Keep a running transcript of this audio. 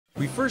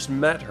We first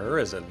met her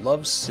as a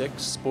lovesick,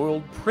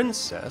 spoiled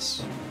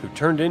princess who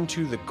turned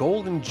into the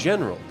Golden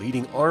General,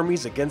 leading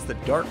armies against the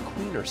Dark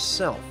Queen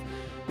herself.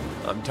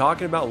 I'm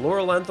talking about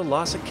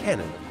Lauralanthalasa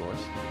Kanan, of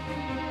course.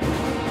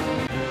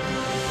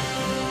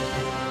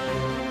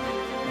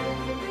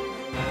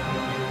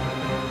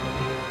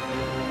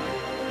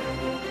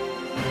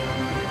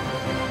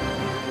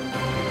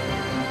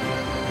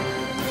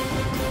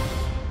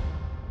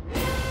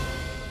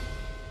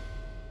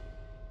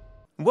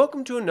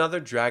 Welcome to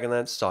another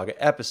DragonLance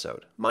Saga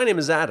episode. My name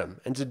is Adam,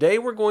 and today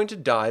we're going to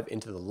dive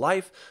into the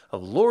life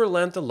of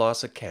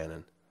Lauralanthalasa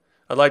Kanan.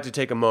 I'd like to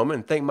take a moment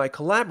and thank my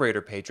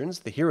collaborator patrons,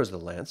 the Heroes of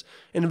the Lance,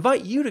 and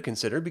invite you to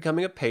consider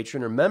becoming a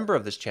patron or member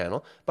of this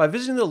channel by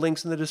visiting the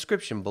links in the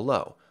description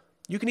below.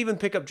 You can even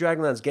pick up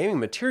DragonLance gaming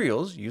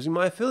materials using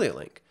my affiliate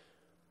link.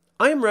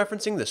 I am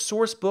referencing the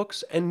source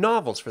books and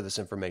novels for this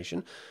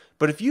information,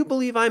 but if you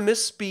believe I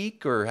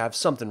misspeak or have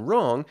something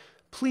wrong,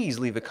 please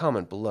leave a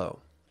comment below.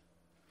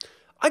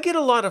 I get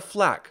a lot of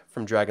flack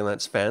from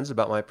DragonLance fans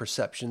about my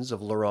perceptions of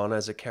Laurana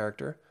as a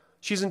character.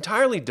 She's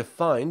entirely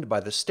defined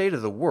by the state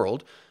of the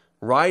world,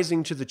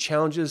 rising to the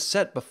challenges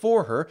set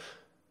before her,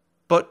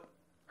 but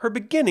her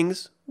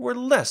beginnings were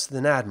less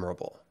than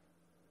admirable.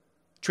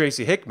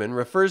 Tracy Hickman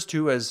refers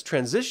to as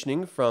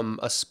transitioning from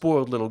a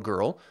spoiled little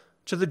girl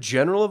to the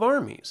general of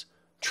armies.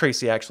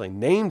 Tracy actually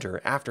named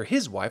her after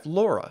his wife,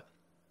 Laura.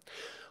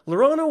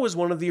 Laurana was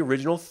one of the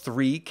original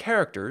 3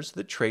 characters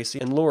that Tracy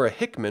and Laura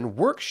Hickman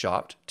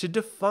workshopped to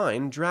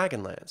define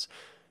Dragonlance.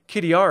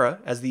 Kitiara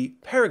as the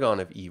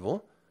paragon of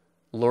evil,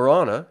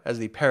 Laurana as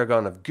the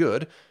paragon of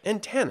good, and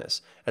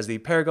Tanis as the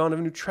paragon of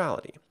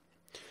neutrality.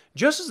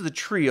 Just as the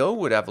trio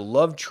would have a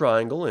love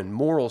triangle and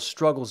moral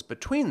struggles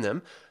between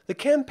them, the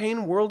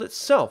campaign world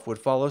itself would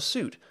follow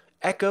suit,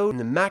 echoed in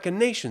the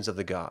machinations of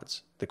the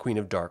gods, the Queen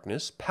of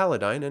Darkness,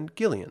 Paladine and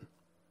Gilean.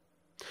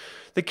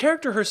 The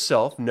character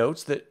herself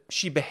notes that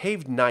she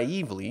behaved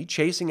naively,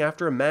 chasing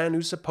after a man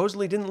who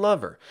supposedly didn't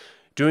love her,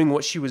 doing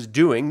what she was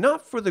doing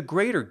not for the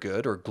greater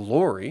good or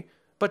glory,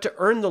 but to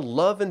earn the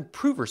love and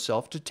prove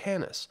herself to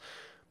Tanis.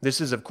 This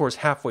is, of course,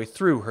 halfway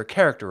through her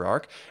character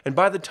arc, and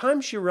by the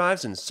time she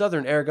arrives in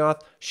southern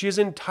Ergoth, she is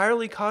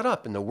entirely caught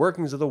up in the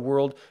workings of the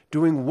world,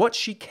 doing what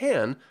she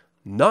can,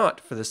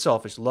 not for the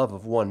selfish love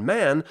of one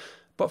man,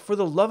 but for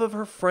the love of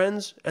her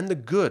friends and the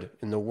good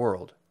in the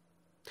world.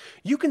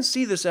 You can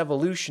see this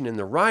evolution in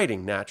the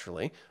writing,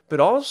 naturally, but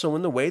also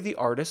in the way the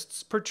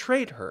artists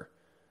portrayed her.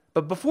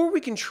 But before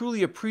we can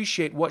truly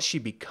appreciate what she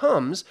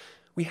becomes,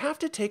 we have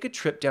to take a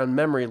trip down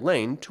memory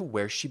lane to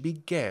where she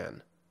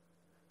began.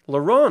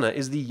 Laurana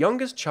is the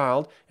youngest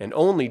child and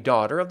only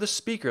daughter of the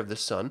Speaker of the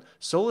Sun,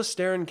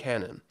 Solistair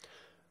Kanan.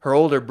 Her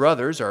older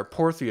brothers are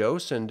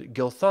Porthios and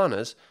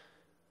Gilthanas.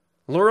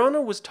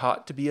 Laurana was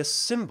taught to be a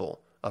symbol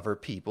of her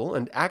people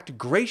and act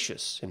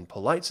gracious in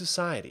polite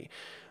society,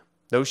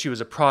 though she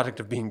was a product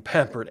of being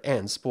pampered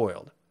and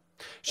spoiled.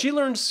 She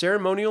learned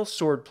ceremonial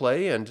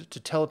swordplay and to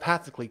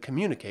telepathically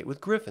communicate with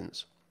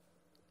griffins.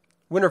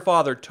 When her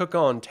father took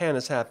on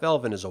Tanis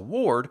Half-Elven as a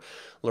ward,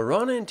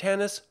 Laurana and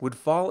Tanis would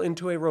fall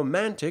into a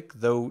romantic,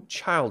 though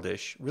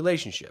childish,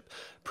 relationship,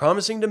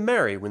 promising to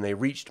marry when they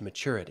reached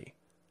maturity.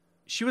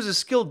 She was a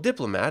skilled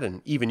diplomat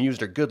and even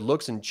used her good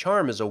looks and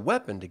charm as a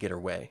weapon to get her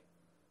way.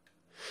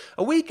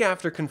 A week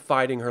after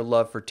confiding her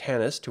love for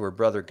Tanis to her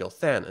brother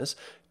Gilthanas,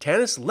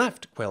 Tanis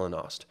left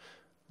Quel'Anost.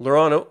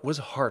 Laurana was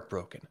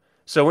heartbroken,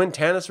 so when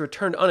Tanis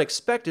returned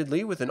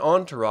unexpectedly with an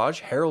entourage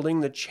heralding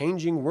the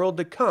changing world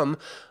to come,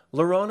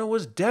 Laurana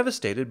was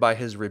devastated by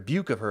his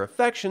rebuke of her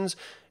affections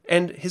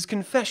and his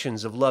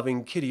confessions of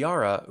loving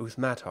Kitiara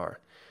Uthmatar.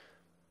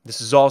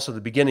 This is also the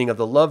beginning of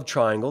the love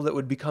triangle that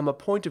would become a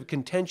point of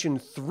contention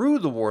through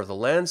the War of the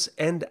Lance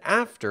and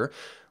after,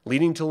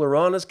 leading to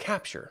Laurana's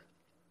capture.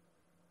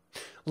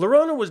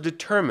 Laurana was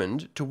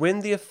determined to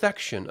win the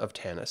affection of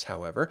Tanis,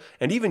 however,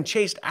 and even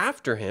chased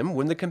after him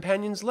when the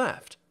companions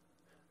left.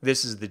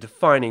 This is the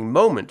defining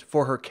moment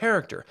for her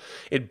character.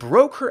 It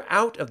broke her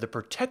out of the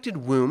protected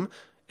womb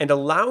and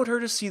allowed her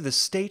to see the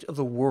state of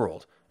the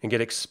world and get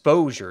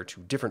exposure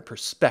to different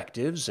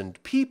perspectives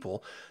and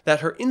people that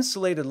her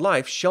insulated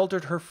life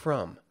sheltered her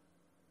from.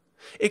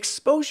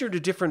 Exposure to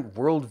different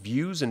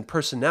worldviews and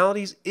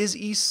personalities is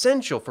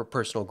essential for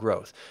personal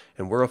growth,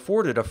 and we're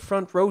afforded a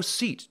front row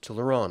seat to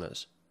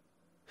Laurana's.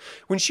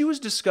 When she was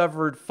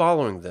discovered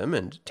following them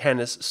and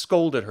Tanis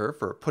scolded her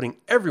for putting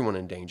everyone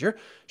in danger,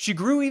 she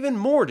grew even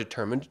more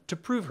determined to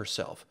prove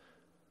herself.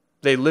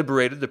 They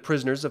liberated the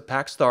prisoners of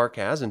Pax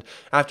Tharkaz and,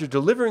 after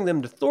delivering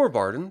them to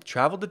Thorbarden,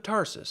 traveled to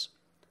Tarsus.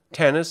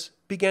 Tanis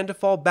began to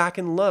fall back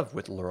in love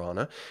with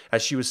Laurana,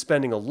 as she was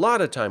spending a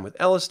lot of time with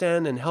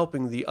Elistan and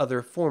helping the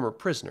other former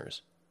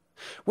prisoners.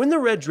 When the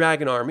Red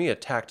Dragon army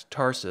attacked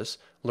Tarsus,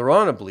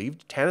 Laurana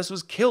believed Tanis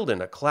was killed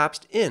in a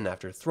collapsed inn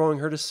after throwing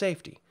her to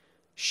safety.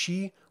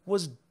 She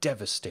was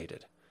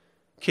devastated.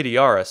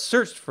 Kitiara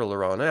searched for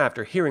Laurana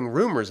after hearing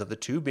rumors of the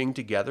two being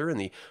together in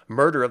the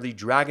murder of the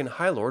Dragon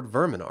High Lord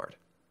Verminard.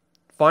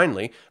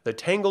 Finally, the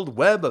tangled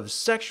web of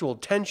sexual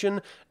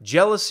tension,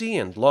 jealousy,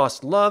 and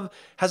lost love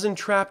has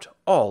entrapped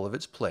all of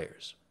its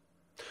players.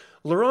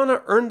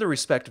 Laurana earned the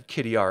respect of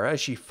Kitiara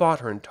as she fought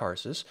her in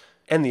Tarsus,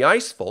 and the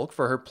Ice Folk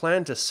for her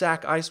plan to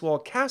sack Icewall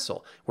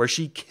Castle, where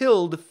she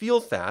killed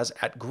Fealthaz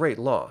at great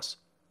loss.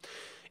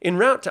 En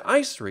route to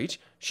Icereach,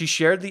 she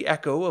shared the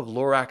echo of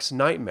Lorac's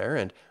nightmare,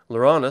 and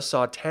Laurana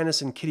saw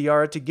Tanis and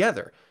Kitiara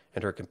together,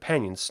 and her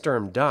companion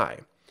Sturm die.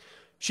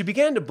 She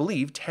began to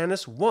believe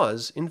Tanis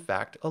was, in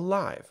fact,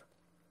 alive.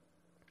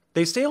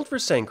 They sailed for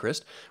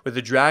Sancrist with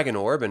the dragon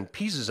orb and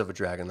pieces of a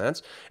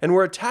dragonlance, and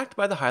were attacked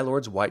by the High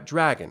Lord's white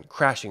dragon,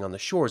 crashing on the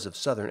shores of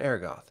southern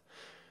Ergoth.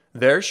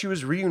 There she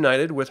was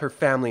reunited with her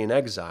family in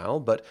exile,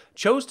 but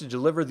chose to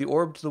deliver the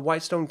orb to the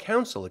Whitestone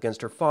Council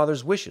against her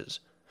father's wishes.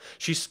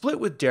 She split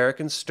with Derek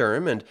and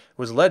Sturm and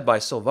was led by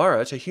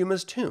Silvara to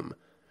Huma's tomb.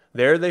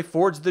 There they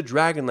forged the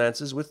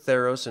dragonlances with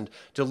Theros and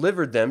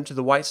delivered them to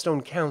the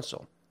Whitestone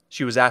Council.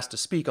 She was asked to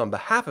speak on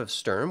behalf of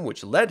Sturm,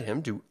 which led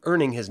him to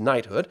earning his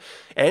knighthood,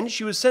 and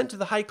she was sent to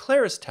the High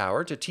Clerist's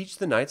Tower to teach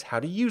the knights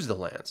how to use the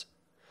lance.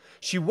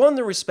 She won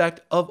the respect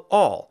of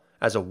all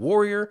as a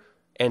warrior,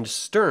 and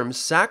Sturm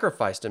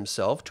sacrificed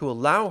himself to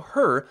allow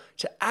her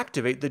to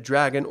activate the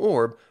dragon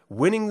orb,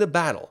 winning the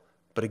battle,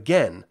 but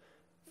again,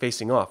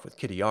 facing off with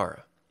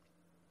Kitiara.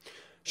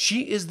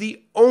 She is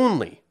the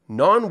only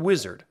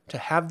non-wizard to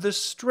have the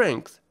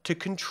strength to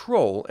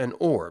control an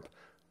orb.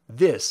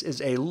 This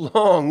is a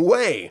long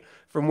way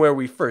from where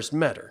we first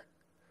met her.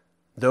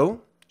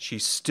 Though she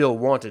still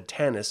wanted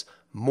Tanis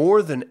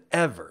more than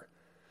ever,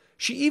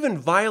 she even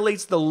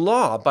violates the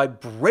law by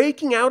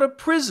breaking out a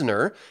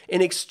prisoner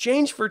in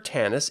exchange for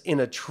Tanis in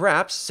a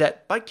trap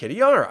set by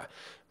Kitiara,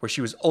 where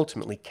she was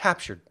ultimately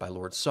captured by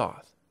Lord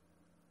Soth.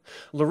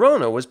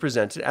 Laurana was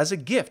presented as a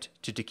gift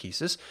to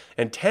Takesis,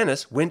 and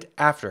Tanis went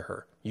after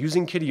her,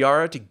 using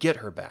Kitiara to get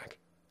her back.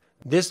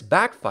 This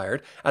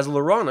backfired as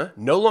Laurana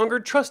no longer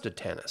trusted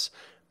Tanis.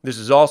 This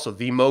is also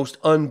the most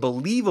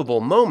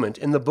unbelievable moment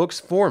in the books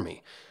for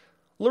me.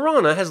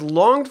 Laurana has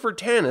longed for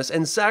Tanis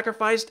and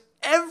sacrificed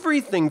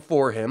everything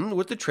for him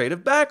with the trait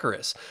of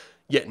Baccharis.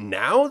 Yet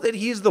now that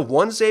he is the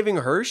one saving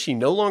her, she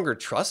no longer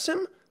trusts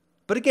him?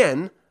 But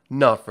again,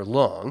 not for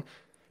long,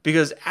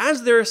 because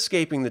as they're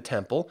escaping the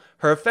temple,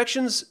 her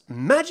affections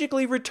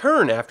magically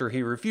return after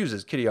he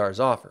refuses Kitiara's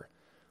offer.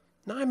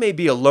 Now, I may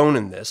be alone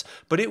in this,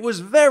 but it was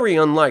very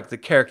unlike the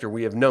character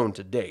we have known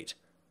to date.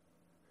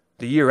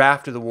 The year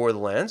after the War of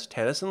the Lands,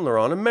 Tanis and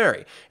Laurana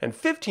marry, and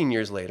 15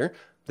 years later,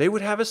 they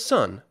would have a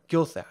son,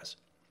 Gilthaz.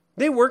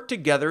 They worked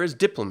together as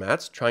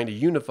diplomats, trying to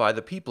unify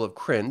the people of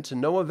Krynn to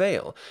no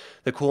avail.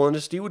 The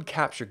Quilindusty would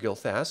capture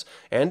Gilthaz,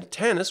 and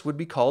Tanis would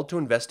be called to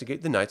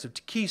investigate the Knights of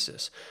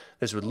Takesis.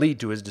 This would lead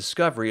to his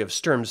discovery of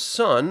Sturm's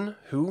son,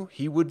 who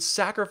he would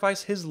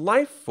sacrifice his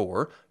life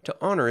for to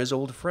honor his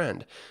old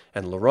friend,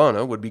 and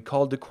Laurana would be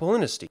called to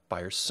Quilindusty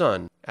by her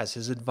son as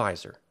his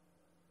advisor.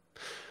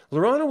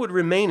 Laurana would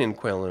remain in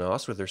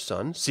Quilinos with her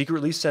son,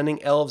 secretly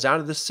sending elves out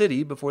of the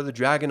city before the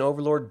dragon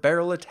overlord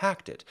Beryl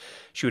attacked it.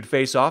 She would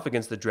face off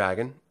against the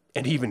dragon,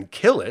 and even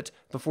kill it,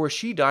 before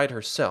she died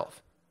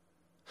herself.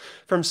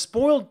 From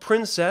spoiled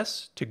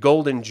princess to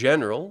golden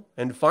general,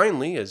 and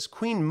finally as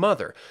queen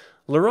mother,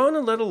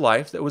 Laurana led a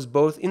life that was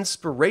both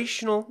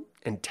inspirational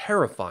and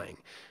terrifying.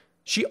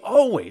 She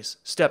always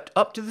stepped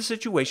up to the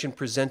situation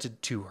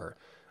presented to her,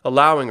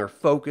 allowing her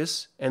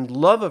focus and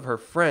love of her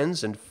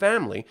friends and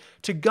family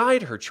to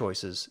guide her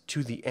choices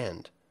to the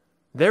end.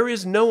 There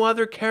is no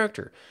other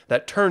character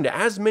that turned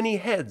as many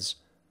heads,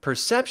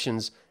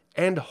 perceptions,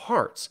 and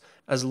hearts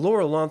as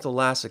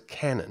Lauralanthalasa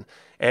Kanan,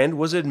 and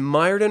was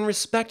admired and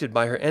respected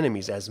by her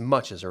enemies as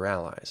much as her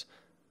allies.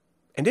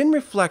 And in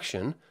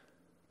reflection,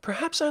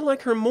 perhaps I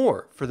like her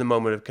more for the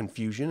moment of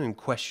confusion and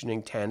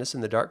questioning Tanis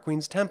in the Dark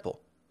Queen's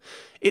temple.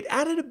 It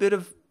added a bit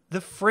of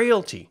the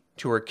frailty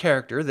to her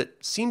character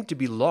that seemed to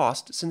be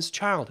lost since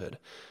childhood.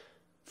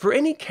 For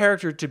any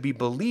character to be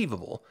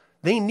believable,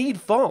 they need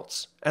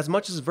faults as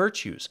much as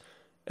virtues,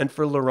 and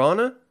for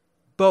Laurana,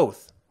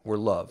 both were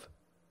love,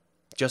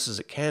 just as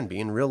it can be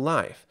in real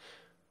life,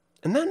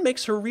 and that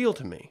makes her real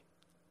to me.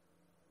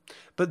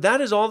 But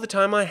that is all the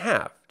time I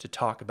have to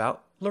talk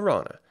about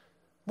Laurana.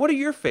 What are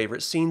your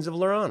favorite scenes of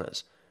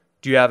Laurana's?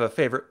 Do you have a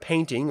favorite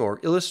painting or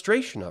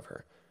illustration of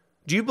her?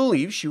 Do you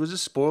believe she was a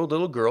spoiled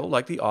little girl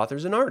like the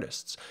authors and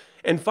artists?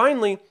 And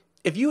finally,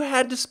 if you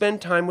had to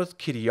spend time with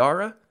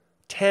Kitiara,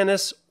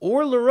 Tanis,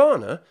 or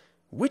Laurana,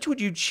 which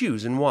would you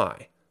choose and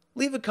why?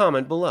 Leave a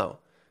comment below.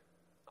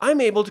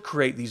 I'm able to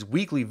create these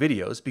weekly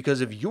videos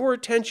because of your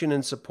attention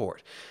and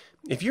support.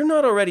 If you're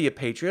not already a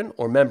patron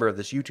or member of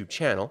this YouTube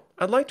channel,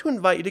 I'd like to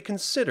invite you to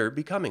consider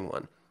becoming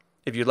one.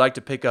 If you'd like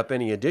to pick up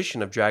any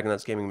edition of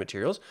DragonLance gaming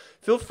materials,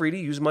 feel free to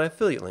use my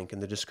affiliate link in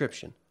the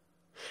description.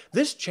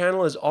 This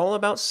channel is all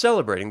about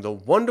celebrating the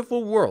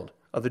wonderful world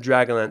of the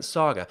DragonLance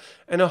Saga,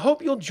 and I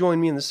hope you'll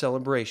join me in the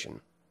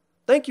celebration.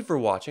 Thank you for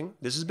watching.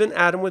 This has been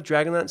Adam with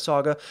DragonLance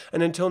Saga,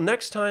 and until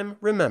next time,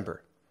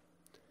 remember,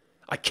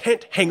 I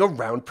can't hang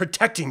around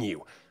protecting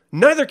you.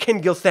 Neither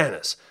can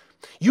Gilthanas.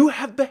 You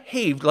have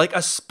behaved like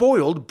a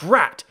spoiled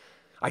brat.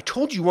 I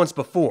told you once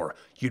before,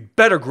 you'd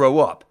better grow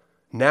up.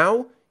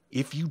 Now,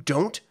 if you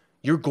don't,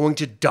 you're going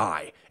to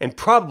die, and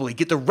probably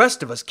get the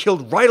rest of us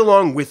killed right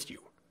along with you.